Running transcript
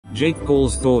Jake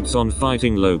Paul's thoughts on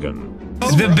fighting Logan.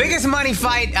 The biggest money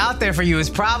fight out there for you is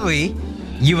probably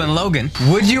you and Logan.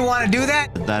 Would you want to do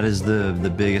that? That is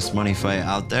the biggest money fight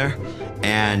out there.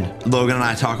 And Logan and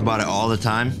I talk about it all the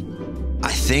time.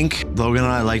 I think Logan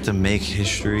and I like to make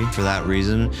history for that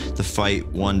reason. The fight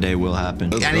one day will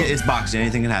happen. It's boxing,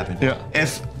 anything can happen. Yeah.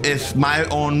 If my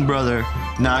own brother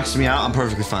knocks me out, I'm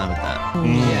perfectly fine with that.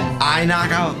 Yeah. I knock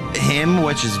out him,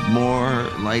 which is more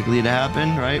likely to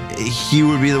happen, right? He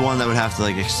would be the one that would have to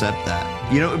like accept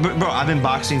that. You know, bro, I've been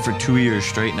boxing for 2 years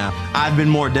straight now. I've been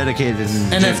more dedicated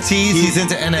than NFTs, he's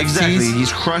into NFTs. Exactly,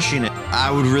 he's crushing it.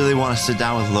 I would really want to sit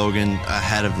down with Logan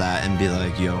ahead of that and be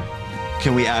like, yo,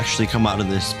 can we actually come out of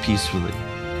this peacefully?